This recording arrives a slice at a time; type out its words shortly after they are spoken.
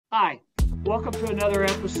Hi, welcome to another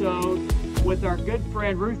episode with our good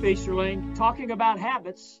friend Ruth Easterling talking about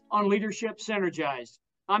habits on Leadership Synergized.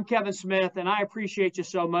 I'm Kevin Smith, and I appreciate you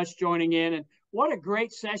so much joining in. And what a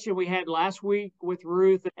great session we had last week with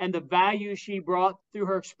Ruth and the value she brought through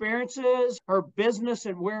her experiences, her business,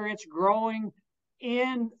 and where it's growing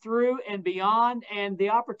in, through, and beyond, and the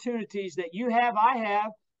opportunities that you have, I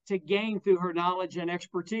have, to gain through her knowledge and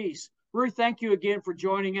expertise. Ruth, thank you again for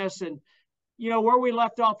joining us. And where we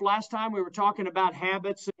left off last time, we were talking about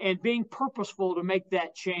habits and being purposeful to make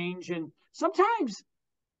that change. And sometimes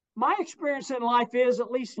my experience in life is,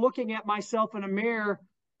 at least looking at myself in a mirror,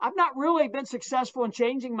 I've not really been successful in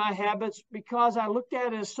changing my habits because I looked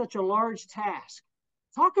at it as such a large task.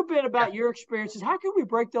 Talk a bit about your experiences. How can we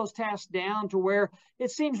break those tasks down to where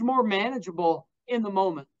it seems more manageable in the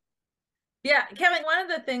moment? Yeah, Kevin, one of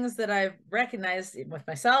the things that I've recognized with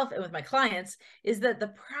myself and with my clients is that the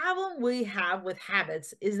problem we have with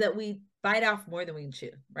habits is that we bite off more than we can chew,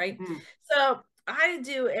 right? So I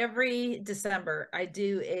do every December, I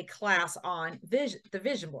do a class on the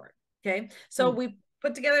vision board. Okay. So we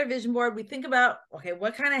put together a vision board. We think about, okay,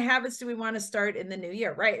 what kind of habits do we want to start in the new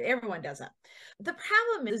year, right? Everyone does that. The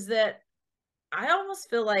problem is that I almost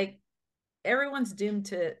feel like everyone's doomed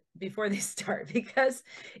to before they start, because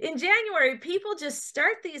in January, people just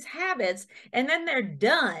start these habits and then they're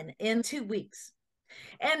done in 2 weeks.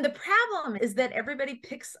 And the problem is that everybody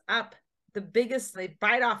picks up the biggest, they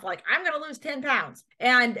bite off like, I'm going to lose 10 pounds.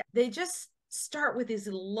 And they just start with these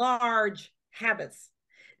large habits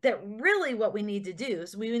that really what we need to do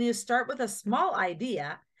is we need to start with a small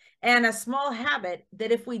idea and a small habit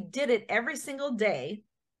that if we did it every single day,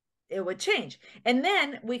 it would change. And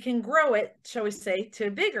then we can grow it, shall we say, to a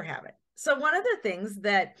bigger habit. So one of the things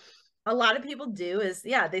that a lot of people do is,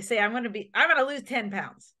 they say, I'm going to lose 10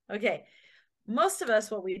 pounds. Okay. Most of us,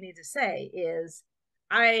 what we need to say is,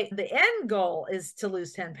 the end goal is to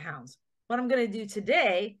lose 10 pounds. What I'm going to do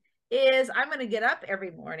today is I'm going to get up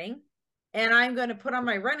every morning and I'm going to put on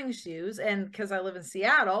my running shoes. And because I live in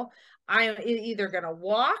Seattle, I'm either going to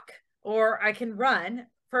walk or I can run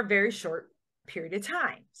for a very short period of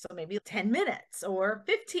time. So maybe 10 minutes or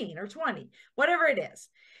 15 or 20, whatever it is.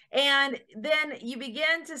 And then you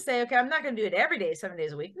begin to say, okay, I'm not going to do it every day, 7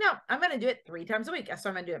 days a week. No, I'm going to do it 3 times a week. So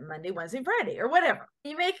I'm going to do it Monday, Wednesday, Friday, or whatever.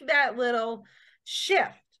 You make that little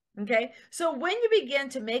shift. Okay. So when you begin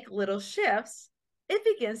to make little shifts, it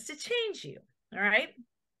begins to change you. All right.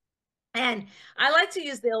 And I like to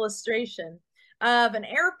use the illustration of an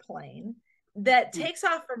airplane that takes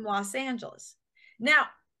off from Los Angeles. Now,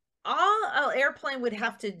 all an airplane would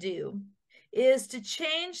have to do is to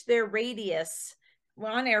change their radius.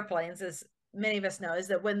 Well, on airplanes, as many of us know, is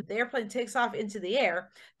that when the airplane takes off into the air,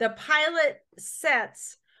 the pilot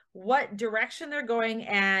sets what direction they're going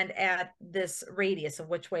and at this radius of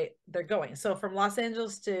which way they're going. So from Los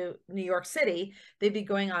Angeles to New York City, they'd be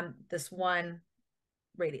going on this one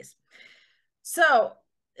radius. So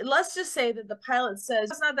let's just say that the pilot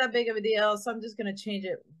says, it's not that big of a deal, so I'm just going to change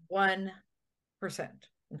it 1%.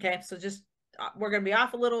 Okay, so just we're going to be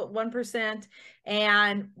off a little 1%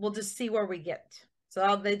 and we'll just see where we get.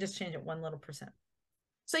 So they just change it 1 little percent.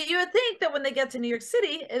 So you would think that when they get to New York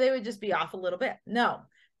City, they would just be off a little bit. No,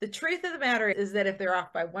 the truth of the matter is that if they're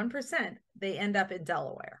off by 1%, they end up in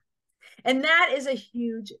Delaware. And that is a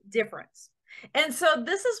huge difference. And so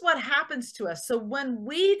this is what happens to us. So when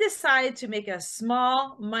we decide to make a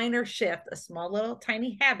small minor shift, a small little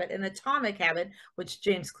tiny habit, an atomic habit, which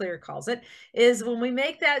James Clear calls it, is when we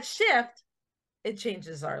make that shift, it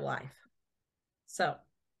changes our life. So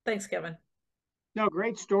thanks, Kevin. No,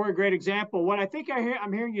 great story, great example. What I think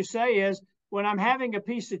I'm hearing you say is, when I'm having a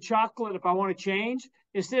piece of chocolate, if I want to change,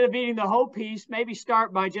 instead of eating the whole piece, maybe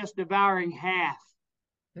start by just devouring half.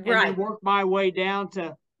 And then work my way down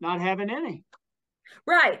to not having any.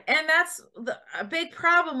 Right. And that's a big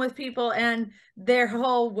problem with people and their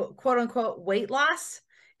whole quote unquote weight loss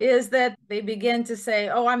is that they begin to say,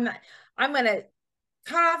 oh, I'm going to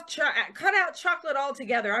cut out chocolate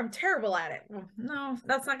altogether. I'm terrible at it. Well, no,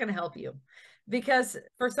 that's not going to help you, because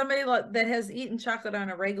for somebody that has eaten chocolate on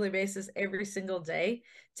a regular basis every single day,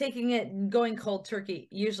 taking it and going cold turkey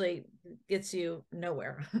usually gets you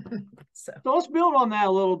nowhere. So let's build on that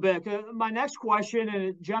a little bit. My next question, and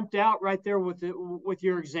it jumped out right there with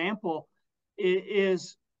your example,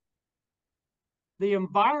 is the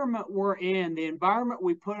environment we're in, the environment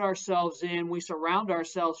we put ourselves in, we surround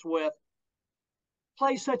ourselves with,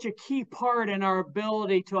 plays such a key part in our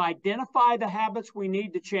ability to identify the habits we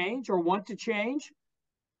need to change or want to change,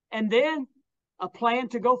 and then a plan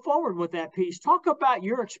to go forward with that piece. Talk about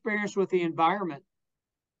your experience with the environment.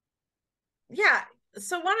 Yeah,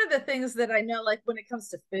 So one of the things that I know, like when it comes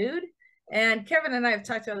to food, and Kevin and I have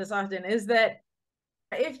talked about this often, is that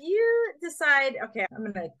if you decide, okay, I'm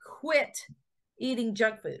going to quit eating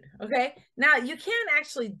junk food. Okay. Now you can't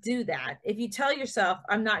actually do that if you tell yourself,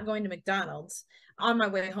 I'm not going to McDonald's on my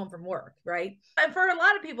way home from work. Right. And for a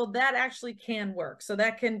lot of people, that actually can work. So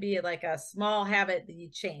that can be like a small habit that you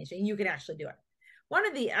change and you can actually do it. One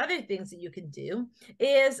of the other things that you can do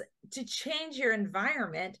is to change your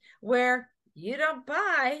environment where you don't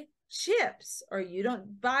buy chips or you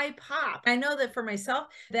don't buy pop. I know that for myself,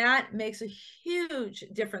 that makes a huge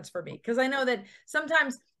difference for me because I know that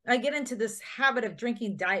sometimes I get into this habit of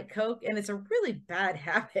drinking Diet Coke and it's a really bad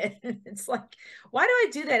habit. It's like, why do I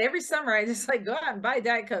do that every summer? I just like go out and buy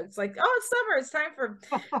Diet Coke. It's like, oh, it's summer. It's time for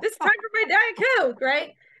my Diet Coke,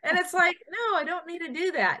 right? And it's like, no, I don't need to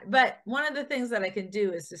do that. But one of the things that I can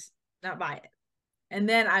do is just not buy it. And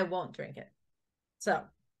then I won't drink it. So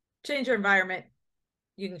change your environment.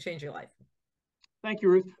 You can change your life. Thank you,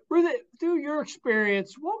 Ruth. Ruth, through your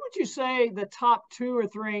experience, what would you say the top two or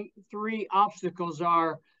three obstacles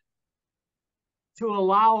are to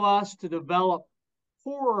allow us to develop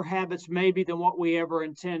poorer habits maybe than what we ever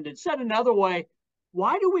intended? Said another way,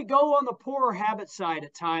 why do we go on the poorer habit side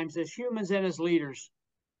at times as humans and as leaders?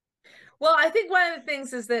 Well, I think one of the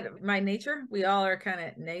things is that my nature, we all are kind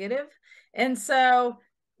of negative. And so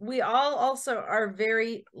we all also are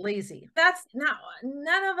very lazy. That's not,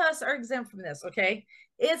 none of us are exempt from this. Okay.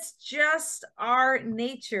 It's just our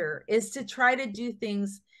nature is to try to do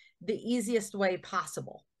things the easiest way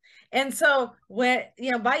possible. And so when,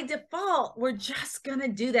 by default, we're just going to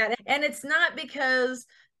do that. And it's not because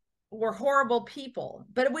we're horrible people,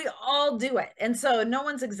 but we all do it. And so no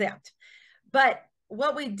one's exempt. But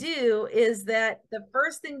what we do is that the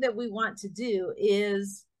first thing that we want to do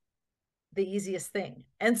is the easiest thing.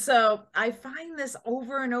 And so I find this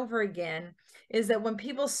over and over again is that when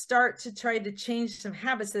people start to try to change some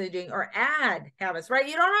habits that they're doing or add habits, right?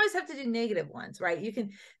 You don't always have to do negative ones, right?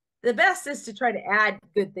 The best is to try to add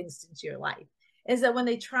good things into your life. Is that when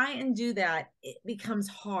they try and do that, it becomes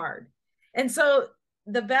hard. And so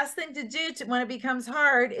the best thing to do when it becomes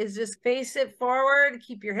hard is just face it forward,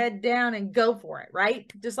 keep your head down and go for it,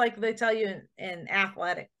 right? Just like they tell you in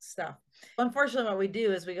athletic stuff. Unfortunately, what we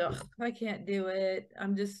do is we go, I can't do it.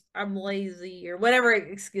 I'm lazy or whatever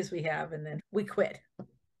excuse we have. And then we quit.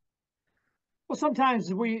 Well, sometimes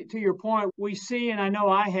to your point, we see, and I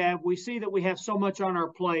know we see that we have so much on our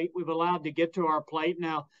plate. We've allowed to get to our plate.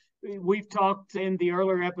 Now, we've talked in the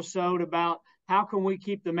earlier episode about how can we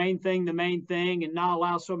keep the main thing and not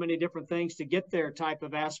allow so many different things to get there type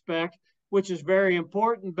of aspect, which is very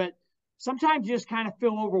important. But sometimes you just kind of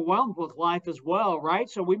feel overwhelmed with life as well, right?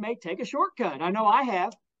 So we may take a shortcut. I know I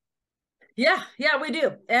have. Yeah, we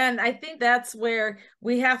do. And I think that's where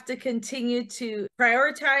we have to continue to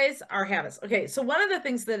prioritize our habits. Okay, so one of the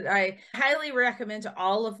things that I highly recommend to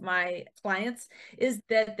all of my clients is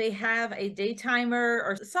that they have a day timer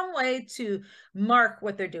or some way to mark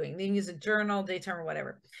what they're doing. They can use a journal, day timer,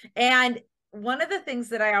 whatever. And one of the things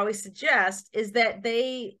that I always suggest is that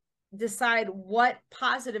they decide what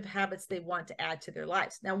positive habits they want to add to their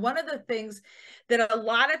lives. Now, one of the things that a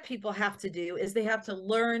lot of people have to do is they have to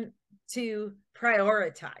learn to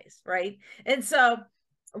prioritize, right? And so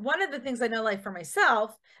one of the things I know, like for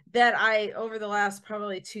myself, that I, over the last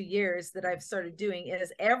probably 2 years that I've started doing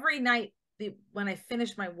is every night when I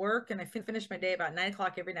finish my work and I finish my day about 9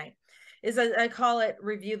 o'clock every night, is I call it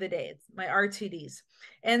review the day. It's my RTDs.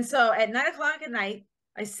 And so at 9 o'clock at night,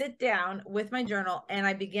 I sit down with my journal and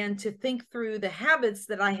I begin to think through the habits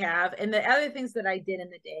that I have and the other things that I did in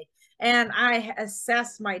the day. And I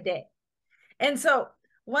assess my day. And so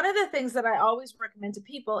one of the things that I always recommend to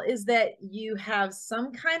people is that you have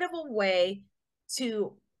some kind of a way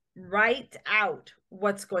to write out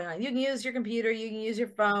what's going on. You can use your computer, you can use your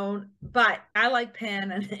phone, but I like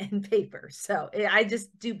pen and paper. So I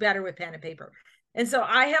just do better with pen and paper. And so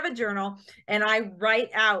I have a journal and I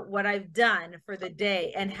write out what I've done for the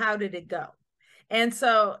day and how did it go. And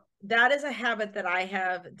so that is a habit that I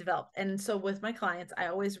have developed. And so with my clients, I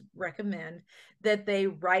always recommend that they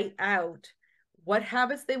write out what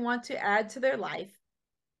habits they want to add to their life,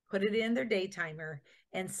 put it in their day timer,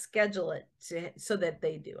 and schedule it so that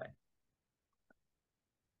they do it.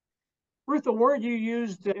 Ruth, the word you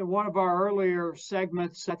used in one of our earlier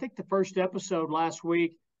segments, I think the first episode last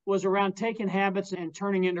week, was around taking habits and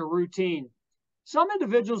turning into routine. Some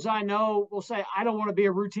individuals I know will say, I don't want to be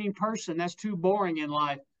a routine person. That's too boring in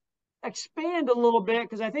life. Expand a little bit,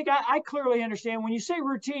 because I think I clearly understand when you say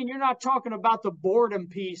routine, you're not talking about the boredom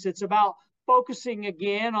piece. It's about focusing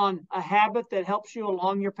again on a habit that helps you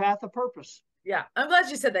along your path of purpose. Yeah, I'm glad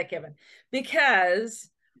you said that, Kevin, because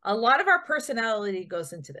a lot of our personality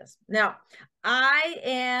goes into this. Now, I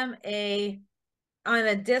am on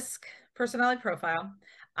a DISC personality profile,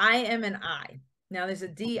 I am an I. Now there's a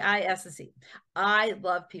DISC. I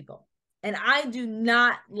love people. And I do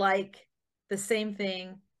not like the same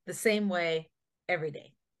thing the same way every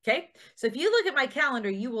day. Okay. So if you look at my calendar,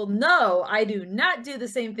 you will know I do not do the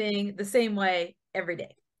same thing the same way every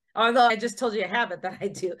day. Although I just told you a habit that I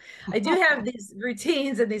do. I do have these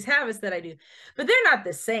routines and these habits that I do, but they're not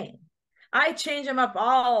the same. I change them up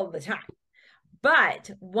all the time. But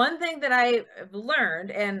one thing that I've learned,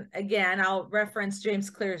 and again, I'll reference James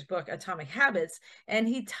Clear's book, Atomic Habits, and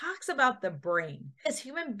he talks about the brain. As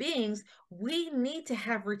human beings, we need to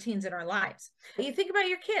have routines in our lives. You think about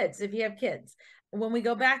your kids, if you have kids. When we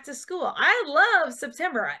go back to school, I love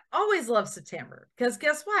September. I always love September because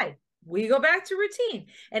guess what? We go back to routine.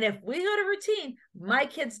 And if we go to routine, my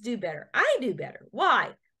kids do better. I do better. Why?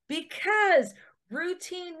 Because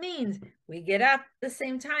routine means we get up the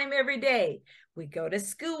same time every day. We go to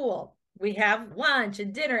school. We have lunch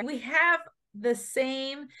and dinner. We have the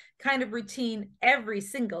same kind of routine every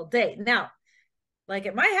single day. Now, like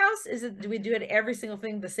at my house, do we do it every single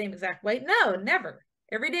thing the same exact way? No, never.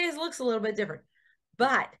 Every day looks a little bit different.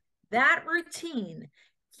 But that routine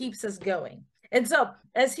keeps us going. And so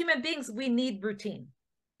as human beings, we need routine,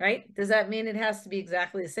 right? Does that mean it has to be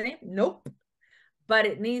exactly the same? Nope. But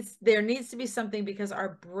there needs to be something because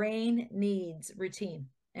our brain needs routine.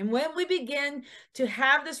 And when we begin to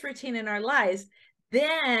have this routine in our lives,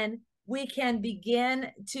 then we can begin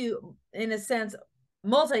to, in a sense,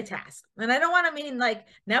 multitask. And I don't want to mean like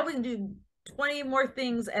now we can do 20 more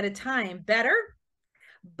things at a time better.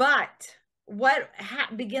 But what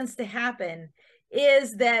begins to happen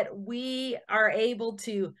is that we are able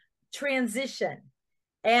to transition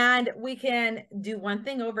and we can do one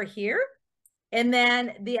thing over here. And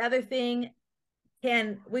then the other thing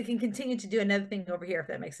we can continue to do another thing over here, if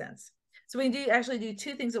that makes sense. So we can actually do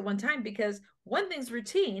two things at one time because one thing's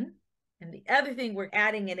routine and the other thing we're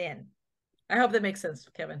adding it in. I hope that makes sense,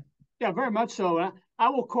 Kevin. Yeah, very much so. I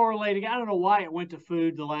will correlate. I don't know why it went to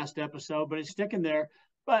food the last episode, but it's sticking there.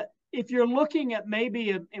 But if you're looking at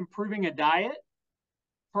maybe improving a diet,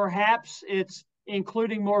 perhaps it's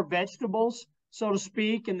including more vegetables, so to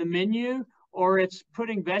speak, in the menu, or it's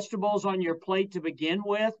putting vegetables on your plate to begin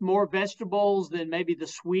with, more vegetables than maybe the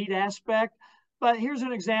sweet aspect. But here's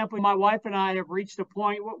an example. My wife and I have reached a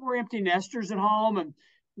point where we're empty nesters at home and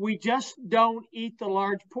we just don't eat the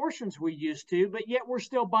large portions we used to, but yet we're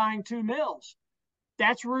still buying 2 meals.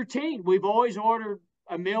 That's routine. We've always ordered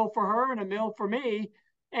a meal for her and a meal for me.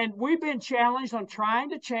 And we've been challenged on trying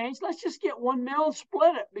to change. Let's just get 1 meal and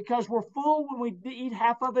split it because we're full when we eat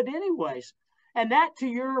half of it anyways. And that, to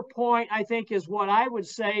your point, I think is what I would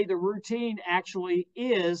say the routine actually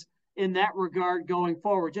is in that regard going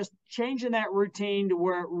forward. Just changing that routine to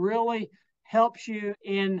where it really helps you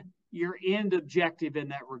in your end objective in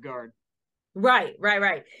that regard. Right.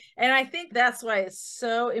 And I think that's why it's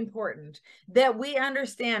so important that we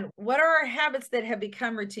understand what are our habits that have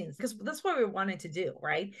become routines, because that's what we're wanting to do,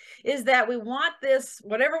 right? Is that we want this,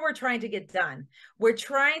 whatever we're trying to get done, we're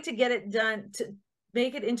trying to get it done to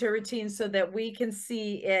make it into a routine so that we can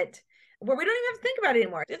see it where we don't even have to think about it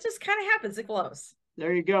anymore. It just kind of happens. It flows.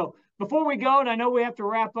 There you go. Before we go, and I know we have to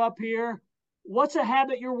wrap up here, what's a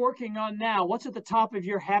habit you're working on now? What's at the top of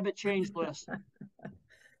your habit change list?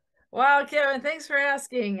 Wow, Kevin, thanks for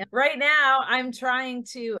asking. Right now, I'm trying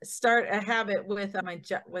to start a habit with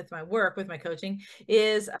my work, with my coaching,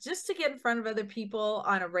 is just to get in front of other people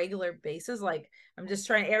on a regular basis. Like I'm just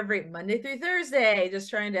trying every Monday through Thursday, just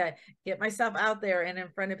trying to get myself out there and in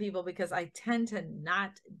front of people because I tend to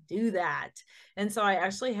not do that. And so I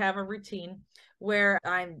actually have a routine where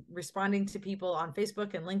I'm responding to people on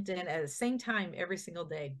Facebook and LinkedIn at the same time every single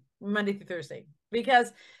day, Monday through Thursday,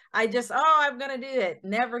 because I just, I'm going to do it,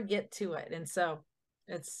 never get to it. And so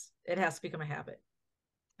it has to become a habit.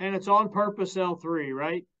 And it's on purpose L3,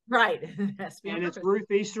 right? Right. And it's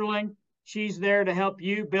Ruth Easterling. She's there to help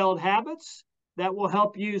you build habits that will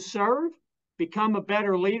help you serve, become a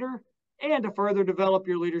better leader, and to further develop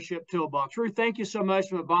your leadership toolbox. Ruth, thank you so much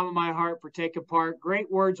from the bottom of my heart for taking part.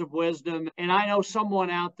 Great words of wisdom. And I know someone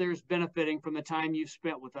out there is benefiting from the time you've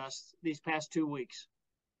spent with us these past 2 weeks.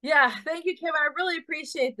 Yeah, thank you, Kim. I really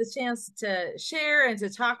appreciate the chance to share and to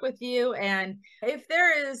talk with you. And if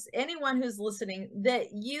there is anyone who's listening that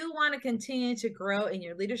you want to continue to grow in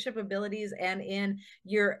your leadership abilities and in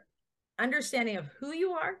your understanding of who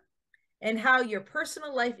you are and how your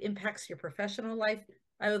personal life impacts your professional life,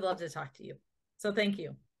 I would love to talk to you. So thank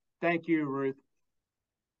you. Thank you, Ruth.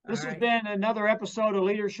 This has been another episode of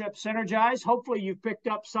Leadership Synergized. Hopefully you've picked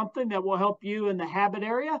up something that will help you in the habit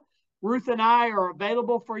area. Ruth and I are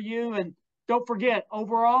available for you. And don't forget,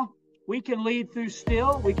 overall, we can lead through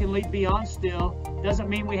still. We can lead beyond still. Doesn't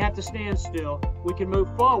mean we have to stand still. We can move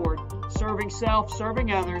forward, serving self,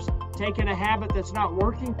 serving others, taking a habit that's not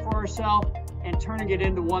working for ourselves and turning it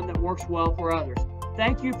into one that works well for others.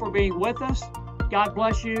 Thank you for being with us. God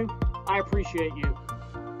bless you. I appreciate you.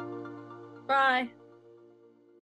 Bye.